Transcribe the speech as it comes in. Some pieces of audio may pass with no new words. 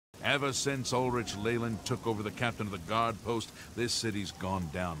Ever since Ulrich Leyland took over the captain of the guard post, this city's gone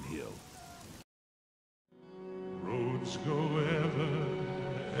downhill. Roads go ever,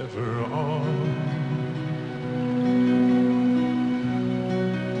 ever on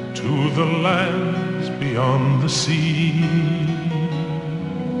to the lands beyond the sea.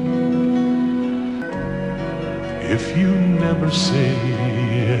 If you never say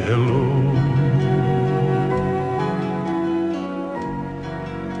hello,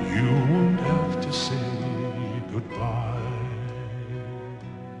 you won't have to say goodbye.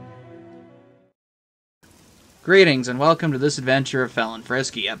 Greetings and welcome to this adventure of Felon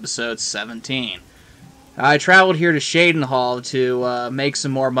Friskie, episode 17. I traveled here to Cheydinhal to make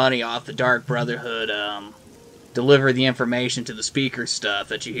some more money off the Dark Brotherhood, deliver the information to the speaker stuff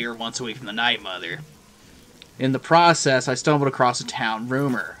that you hear once a week from the Night Mother. In the process, I stumbled across a town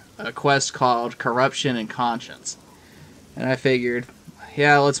rumor, a quest called Corruption and Conscience. And I figured,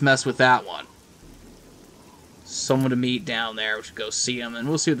 yeah, let's mess with that one. Someone to meet down there, we should go see him, and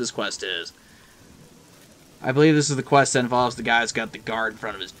we'll see what this quest is. I believe this is the quest that involves the guy that's got the guard in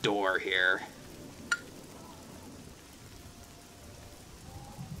front of his door here.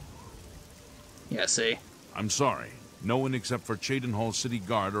 Yeah, see? I'm sorry. No one except for Cheydinhal City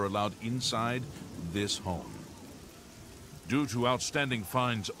Guard are allowed inside this home. Due to outstanding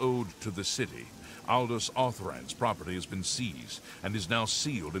fines owed to the city, Aldous Othran's property has been seized and is now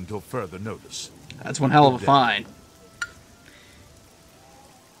sealed until further notice. That's one hell of a fine.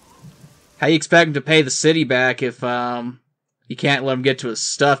 How you expect him to pay the city back if you can't let him get to his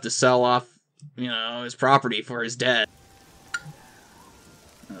stuff to sell off, you know, his property for his debt?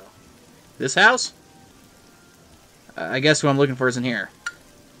 Oh. This house? I guess what I'm looking for is in here.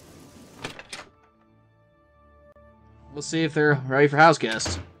 We'll see if they're ready for house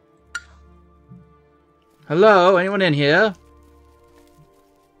guests. Hello? Anyone in here?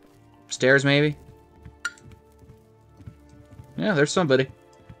 Upstairs, maybe? Yeah, there's somebody.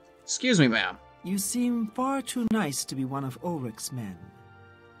 Excuse me, ma'am. You seem far too nice to be one of Ulrich's men.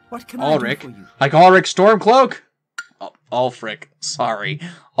 What can I do for you? Like Ulrich Stormcloak? Oh, Ulfric. Sorry.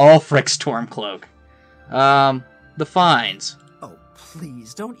 Ulfric Stormcloak. The fines. Oh,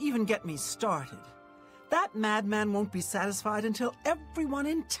 please, don't even get me started. That madman won't be satisfied until everyone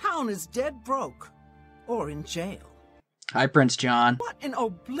in town is dead broke. Or in jail. Hi, Prince John. What in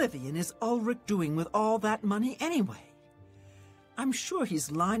Oblivion is Ulrich doing with all that money anyway? I'm sure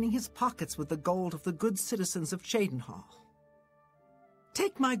he's lining his pockets with the gold of the good citizens of Cheydinhal.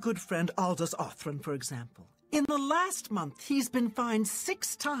 Take my good friend Aldous Othran, for example. In the last month, he's been fined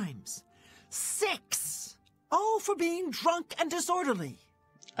 6 times. 6! All for being drunk and disorderly.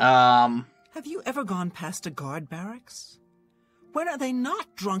 Have you ever gone past a guard barracks? When are they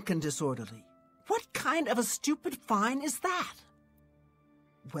not drunk and disorderly? What kind of a stupid fine is that?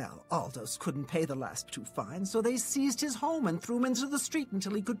 Well, Aldous couldn't pay the last 2 fines, so they seized his home and threw him into the street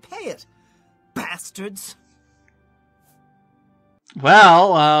until he could pay it. Bastards!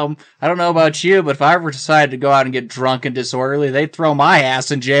 Well, I don't know about you, but if I ever decided to go out and get drunk and disorderly, they'd throw my ass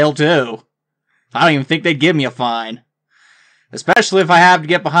in jail, too. I don't even think they'd give me a fine. Especially if I have to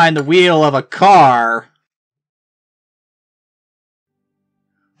get behind the wheel of a car.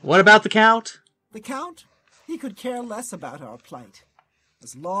 What about the Count? The Count? He could care less about our plight.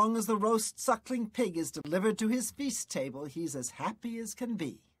 As long as the roast suckling pig is delivered to his feast table, he's as happy as can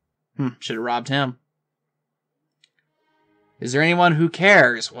be. Should have robbed him. Is there anyone who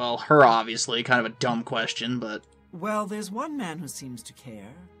cares? Well, her, obviously. Kind of a dumb question, but... Well, there's one man who seems to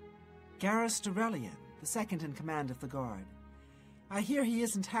care. Garrus Durelian, the second in command of the guard. I hear he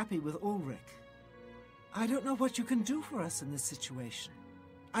isn't happy with Ulrich. I don't know what you can do for us in this situation.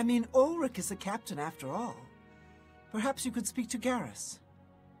 I mean, Ulrich is the captain after all. Perhaps you could speak to Garrus.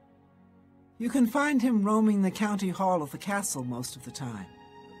 You can find him roaming the county hall of the castle most of the time.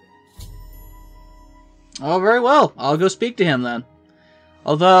 Oh, very well. I'll go speak to him then.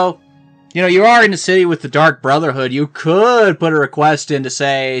 Although, you know, you are in the city with the Dark Brotherhood. You could put a request in to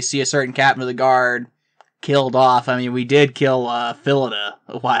say, see a certain captain of the guard killed off. I mean, we did kill Philida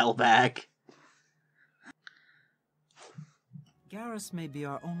a while back. Garrus may be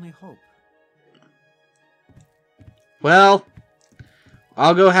our only hope. Well,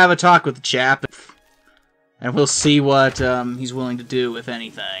 I'll go have a talk with the chap, and we'll see what he's willing to do, if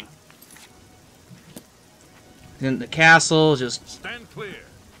anything. In the castle, just... Stand clear.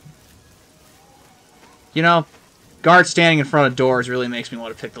 You know, guards standing in front of doors really makes me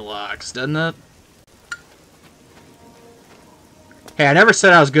want to pick the locks, doesn't it? Hey, I never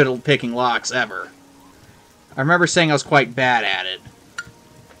said I was good at picking locks, ever. I remember saying I was quite bad at it.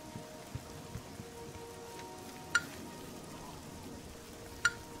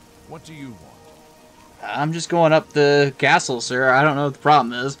 What do you want? I'm just going up the castle, sir. I don't know what the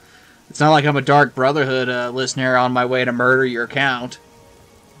problem is. It's not like I'm a Dark Brotherhood listener on my way to murder your count.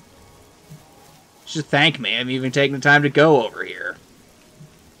 Just thank me. I'm even taking the time to go over here.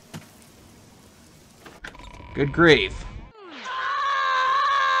 Good grief.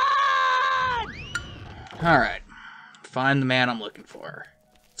 Alright. Find the man I'm looking for.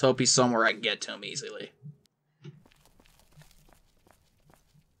 Let's hope he's somewhere I can get to him easily.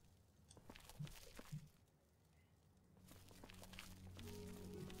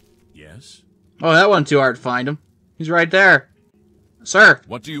 Yes? Oh, that wasn't too hard to find him. He's right there. Sir.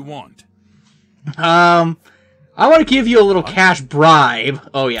 What do you want? I want to give you a little cash bribe.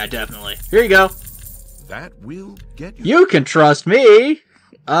 Oh, yeah, definitely. Here you go. That will get you. You can trust me.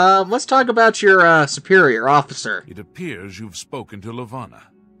 Let's talk about your, superior officer. It appears you've spoken to Levana.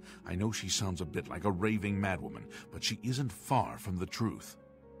 I know she sounds a bit like a raving madwoman, but she isn't far from the truth.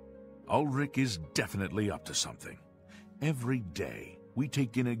 Ulrich is definitely up to something. Every day, we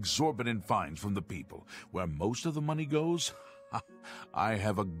take in exorbitant fines from the people. Where most of the money goes, I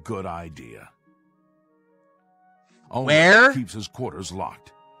have a good idea. Where? Ulrich keeps his quarters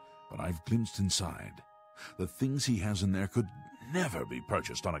locked, but I've glimpsed inside. The things he has in there could never be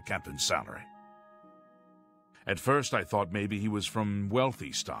purchased on a captain's salary. At first, I thought maybe he was from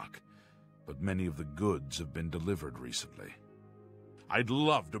wealthy stock, but many of the goods have been delivered recently. I'd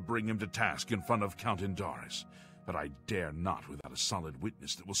love to bring him to task in front of Count Indaris, but I dare not without a solid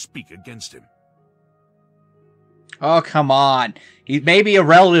witness that will speak against him. Oh, come on. Maybe a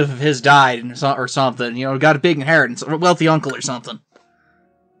relative of his died or something. You know, got a big inheritance. Or a wealthy uncle or something.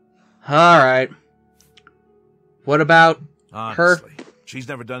 Alright. What about Honestly, her? She's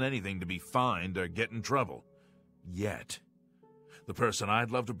never done anything to be fined or get in trouble. Yet. The person I'd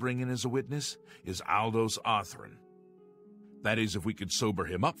love to bring in as a witness is Aldous Arthrin. That is, if we could sober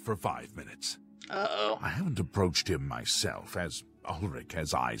him up for 5 minutes. Uh-oh. I haven't approached him myself, as Ulrich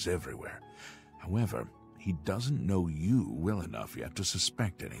has eyes everywhere. However, he doesn't know you well enough yet to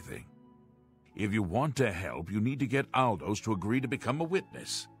suspect anything. If you want to help, you need to get Aldous to agree to become a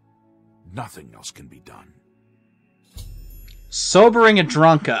witness. Nothing else can be done. Sobering a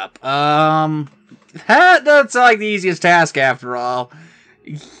drunk up. That's like the easiest task after all.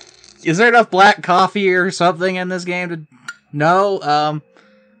 Is there enough black coffee or something in this game to... No?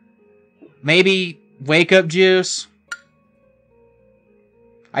 Maybe wake-up juice?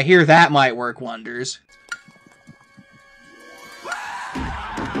 I hear that might work wonders.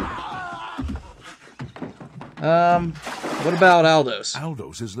 What about Aldous?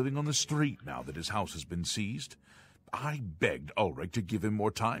 Aldous is living on the street now that his house has been seized. I begged Ulrich to give him more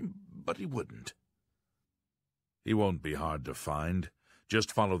time, but he wouldn't. He won't be hard to find.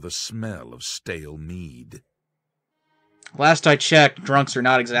 Just follow the smell of stale mead. Last I checked, drunks are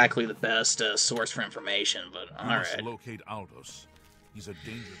not exactly the best source for information, but alright. Locate Aldous. He's a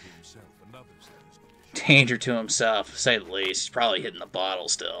danger to himself and others. Danger to himself, to say the least. He's probably hitting the bottle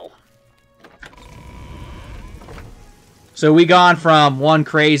still. So we gone from one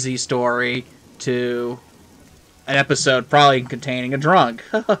crazy story to an episode probably containing a drunk.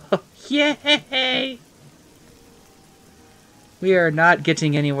 Yay! We are not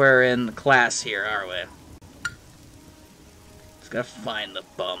getting anywhere in the class here, are we? Just gotta find the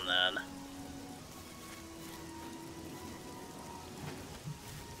bum, then.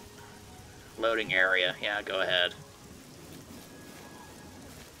 Loading area. Yeah, go ahead.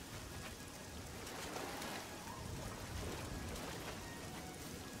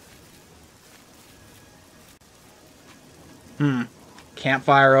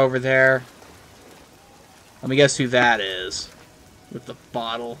 Campfire over there. Let me guess who that is. With the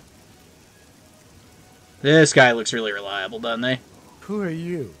bottle. This guy looks really reliable, doesn't he? Who are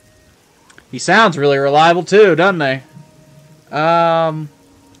you? He sounds really reliable too, doesn't he?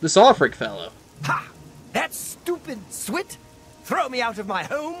 This Ulfric fellow. Ha! That stupid Swit? Throw me out of my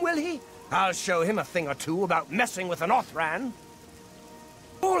home, will he? I'll show him a thing or two about messing with an Othran.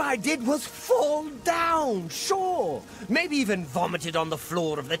 All I did was fall down, sure. Maybe even vomited on the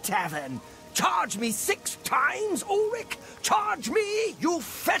floor of the tavern. Charge me 6 times, Ulrich? Charge me, you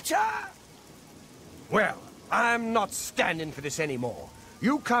fetcher! Well, I'm not standing for this anymore.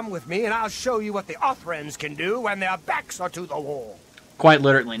 You come with me and I'll show you what the Othrans can do when their backs are to the wall. Quite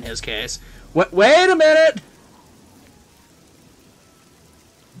literally in his case. Wait a minute!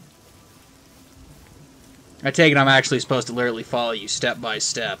 I take it I'm actually supposed to literally follow you step by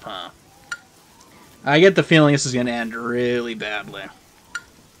step, huh? I get the feeling this is going to end really badly.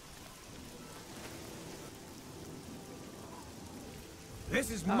 This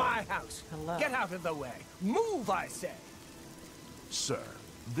is my house. Hello. Get out of the way. Move, I say. Sir,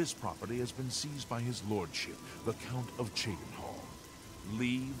 This property has been seized by his lordship, the Count of Cheydinhal.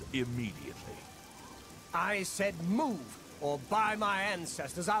 Leave immediately. I said move, or by my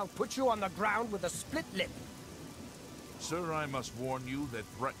ancestors, I'll put you on the ground with a split lip. Sir, I must warn you that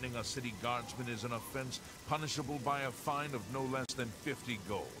threatening a city guardsman is an offense punishable by a fine of no less than 50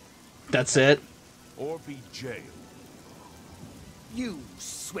 gold. That's it. Or be jailed. You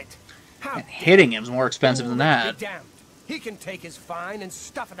swit. How And hitting him's more expensive than that. Be damned. He can take his fine and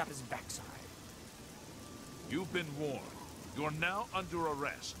stuff it up his backside. You've been warned. You're now under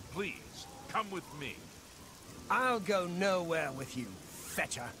arrest. Please, come with me. I'll go nowhere with you,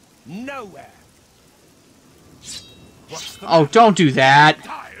 fetcher. Nowhere. What's the Oh, don't do that.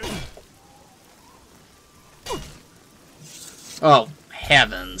 tired? Oh,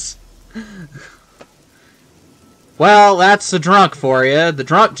 heavens. Well, that's the drunk for you. The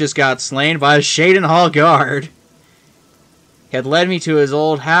drunk just got slain by a Cheydinhal guard. He had led me to his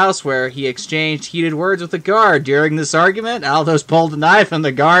old house where he exchanged heated words with the guard. During this argument, Aldous pulled a knife and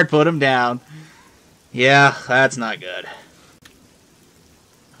the guard put him down. Yeah, that's not good.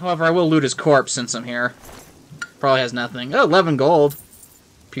 However, I will loot his corpse since I'm here. Probably has nothing. Oh, 11 gold.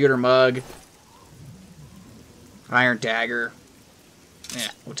 Pewter mug. Iron dagger. Yeah,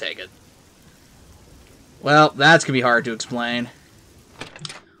 we'll take it. Well, that's gonna be hard to explain.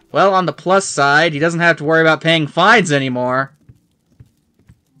 Well, on the plus side, he doesn't have to worry about paying fines anymore.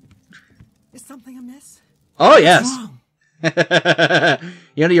 Is something amiss? Oh, yes. What's wrong?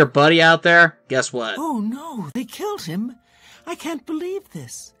 You know your buddy out there? Guess what? Oh no, they killed him. I can't believe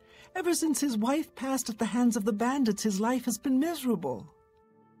this. Ever since his wife passed at the hands of the bandits, his life has been miserable.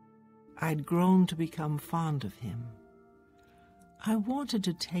 I'd grown to become fond of him. I wanted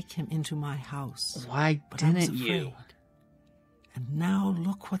to take him into my house. Why but I was didn't afraid. you? And now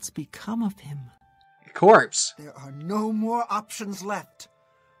look what's become of him. Corpse. There are no more options left.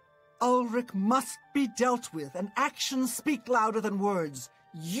 Ulrich must be dealt with, and actions speak louder than words.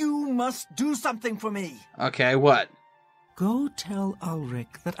 You must do something for me. Okay, what? Go tell Ulrich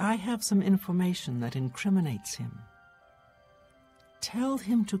that I have some information that incriminates him. Tell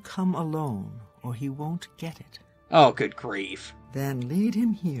him to come alone, or he won't get it. Oh, good grief. Then lead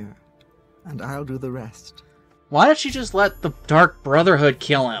him here, and I'll do the rest. Why don't you just let the Dark Brotherhood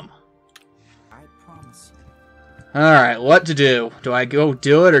kill him? I promise you. Alright, what to do? Do I go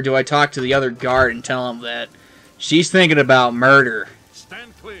do it, or do I talk to the other guard and tell him that she's thinking about murder?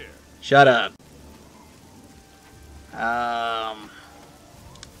 Stand clear. Shut up.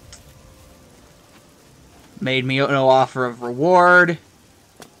 Made me no offer of reward.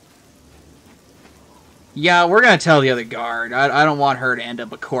 Yeah, we're gonna tell the other guard. I don't want her to end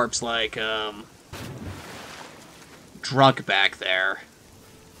up a corpse like, drunk back there.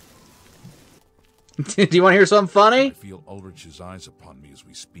 Do you want to hear something I funny? feel Ulrich's eyes upon me as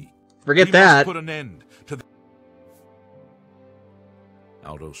we speak. Forget We that. must put an end to the...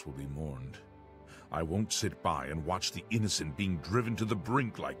 Aldous will be mourned. I won't sit by and watch the innocent being driven to the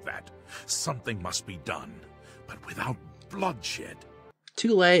brink like that. Something must be done, but without bloodshed.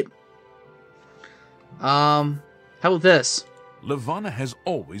 Too late. How about this? Levana has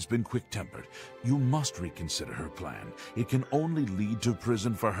always been quick-tempered. You must reconsider her plan. It can only lead to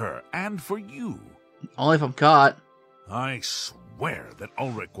prison for her and for you. Only if I'm caught. I swear that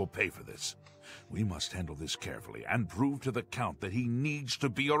Ulrich will pay for this. We must handle this carefully and prove to the Count that he needs to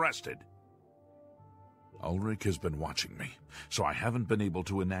be arrested. Ulrich has been watching me, so I haven't been able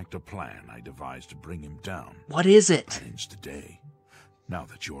to enact a plan I devised to bring him down. What is it? That ends today, now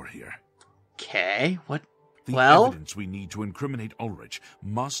that you're here. Okay, what? The Well? evidence we need to incriminate Ulrich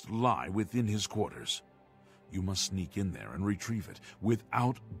must lie within his quarters. You must sneak in there and retrieve it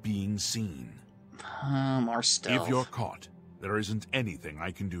without being seen. More stealth. If you're caught, there isn't anything I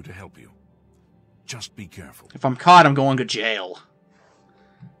can do to help you. Just be careful. If I'm caught, I'm going to jail.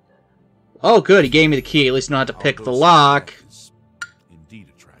 Oh, good, he gave me the key. At least I don't have to pick the Aldous' lock. death is indeed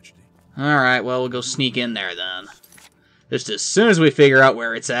a tragedy. Alright, well, we'll go sneak in there then. Just as soon as we figure out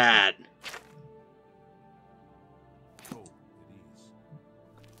where it's at. Oh, it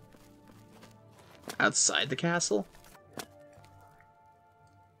is. Outside the castle?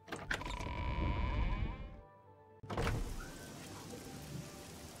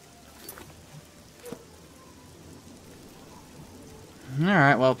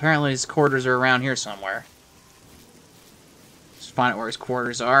 Alright, well, apparently his quarters are around here somewhere. Let's find out where his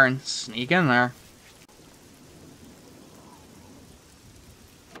quarters are and sneak in there.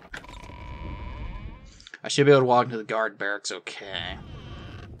 I should be able to walk into the guard barracks okay.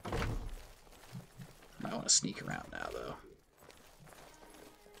 Might want to sneak around now, though.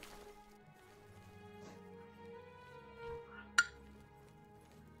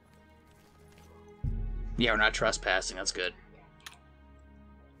 Yeah, we're not trespassing. That's good.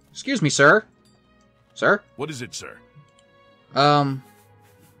 Excuse me, sir. Sir? What is it, sir? I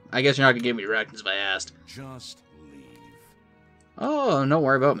guess you're not gonna give me directions if I asked. Just leave. Oh, don't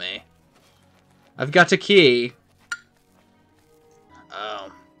worry about me. I've got a key.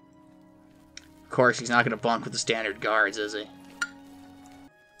 Oh. Of course, he's not gonna bunk with the standard guards, is he?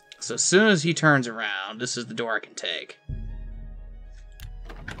 So as soon as he turns around, this is the door I can take.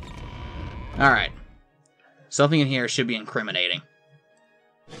 Alright. Something in here should be incriminating.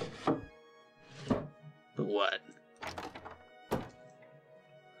 But what? I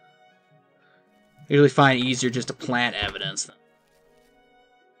usually find it easier just to plant evidence.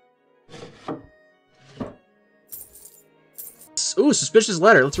 Ooh, suspicious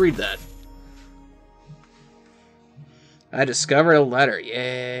letter. Let's read that. I discovered a letter.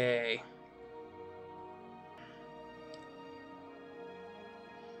 Yay.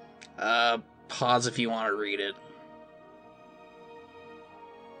 Pause if you want to read it.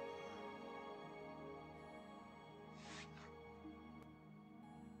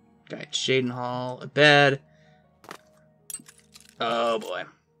 Guy at Cheydinhal, a bed. Oh boy.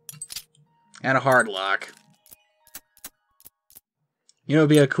 And a hard lock. You know what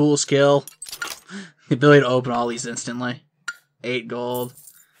would be a cool skill? The ability to open all these instantly. 8 gold.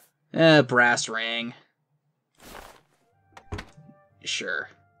 Brass ring. Sure.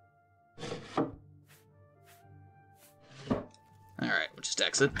 Alright, we'll just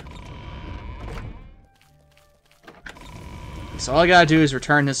exit. So all I gotta do is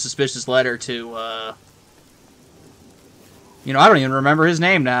return this suspicious letter to, you know, I don't even remember his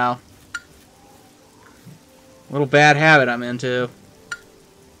name now. Little bad habit I'm into.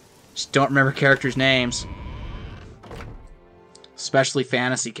 Just don't remember characters' names. Especially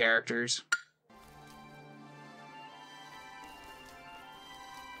fantasy characters.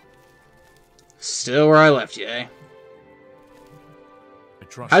 Still where I left you, eh?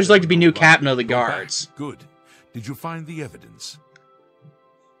 How'd you like to be new captain of the guards? Good. Did you find the evidence?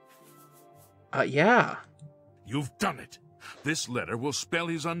 Yeah. You've done it. This letter will spell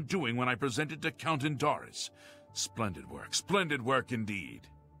his undoing when I present it to Count Indaris. Splendid work indeed.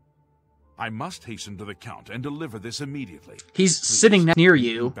 I must hasten to the Count and deliver this immediately. He's sitting near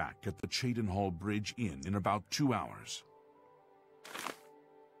you. Back at the Cheydinhal Bridge Inn in about 2 hours.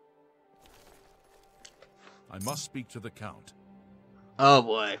 I must speak to the Count. Oh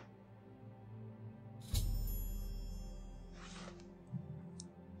boy.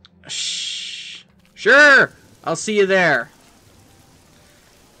 Shh. Sure! I'll see you there.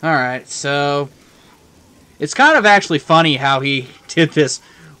 Alright, so... It's kind of actually funny how he did this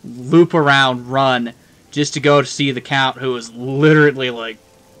loop-around run just to go to see the Count, who was literally, like,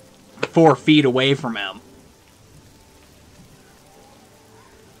 4 feet away from him.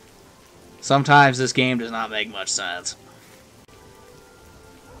 Sometimes this game does not make much sense.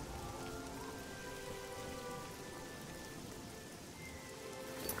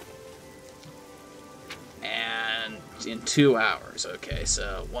 And in 2 hours. Okay,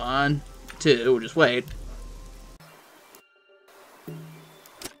 so 1, 2, we'll just wait.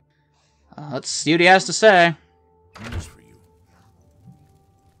 Let's see what he has to say. News for you.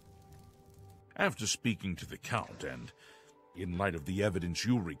 After speaking to the Count, and in light of the evidence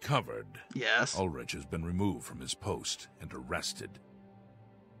you recovered, Yes. Ulrich has been removed from his post and arrested.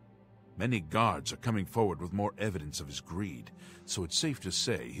 Many guards are coming forward with more evidence of his greed, so it's safe to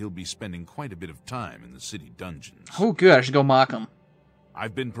say he'll be spending quite a bit of time in the city dungeons. Oh, good. I should go mock him.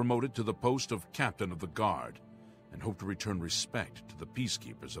 I've been promoted to the post of captain of the guard, and hope to return respect to the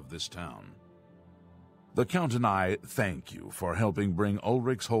peacekeepers of this town. The Count and I thank you for helping bring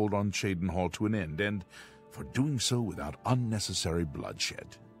Ulrich's hold on Cheydinhal to an end, and for doing so without unnecessary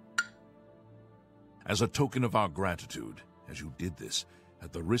bloodshed. As a token of our gratitude, as you did this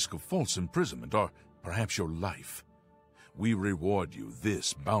at the risk of false imprisonment or perhaps your life, we reward you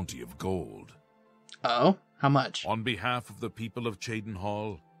this bounty of gold. Oh? How much? On behalf of the people of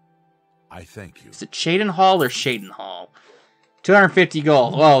Cheydinhal, I thank you. Is it Cheydinhal or Cheydinhal? 250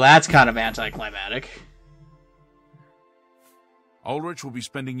 gold. Well, that's kind of anticlimactic. Ulrich will be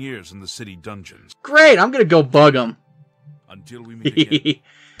spending years in the city dungeons. Great, I'm gonna go bug him. Until we meet again.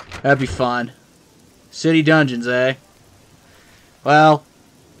 That'd be fun. City dungeons, eh? Well,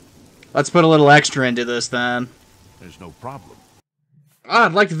 let's put a little extra into this then. There's no problem. Oh,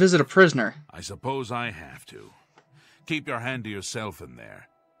 I'd like to visit a prisoner. I suppose I have to. Keep your hand to yourself in there.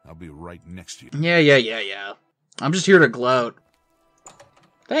 I'll be right next to you. Yeah. I'm just here to gloat.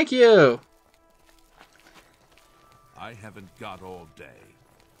 Thank you. I haven't got all day.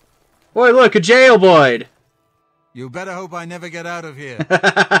 Boy, look, a jailboy. You better hope I never get out of here.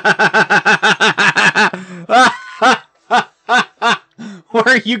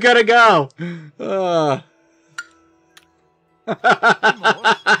 you gonna go?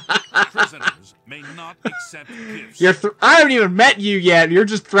 Prisoners may not accept gifts. I haven't even met you yet. You're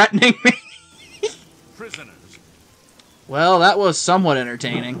just threatening me. Prisoners. Well, that was somewhat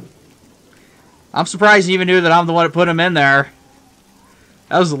entertaining. I'm surprised he even knew that I'm the one that put him in there.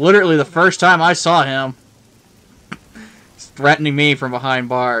 That was literally the first time I saw him. He's threatening me from behind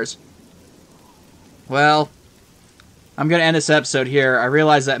bars. Well, I'm going to end this episode here. I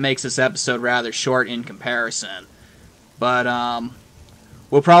realize that makes this episode rather short in comparison. But,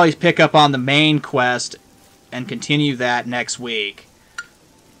 we'll probably pick up on the main quest and continue that next week.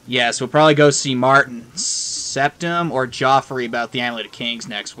 Yes, we'll probably go see Martin Septim or Joffrey about the Amulet of Kings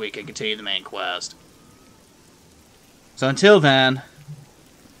next week and continue the main quest. So until then,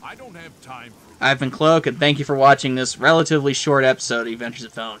 I don't have time for I've been Cloak, and thank you for watching this relatively short episode of Adventures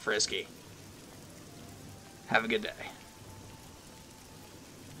of Felon Friskie. Have a good day.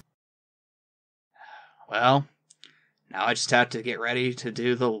 Well, now I just have to get ready to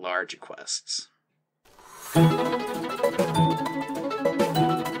do the larger quests.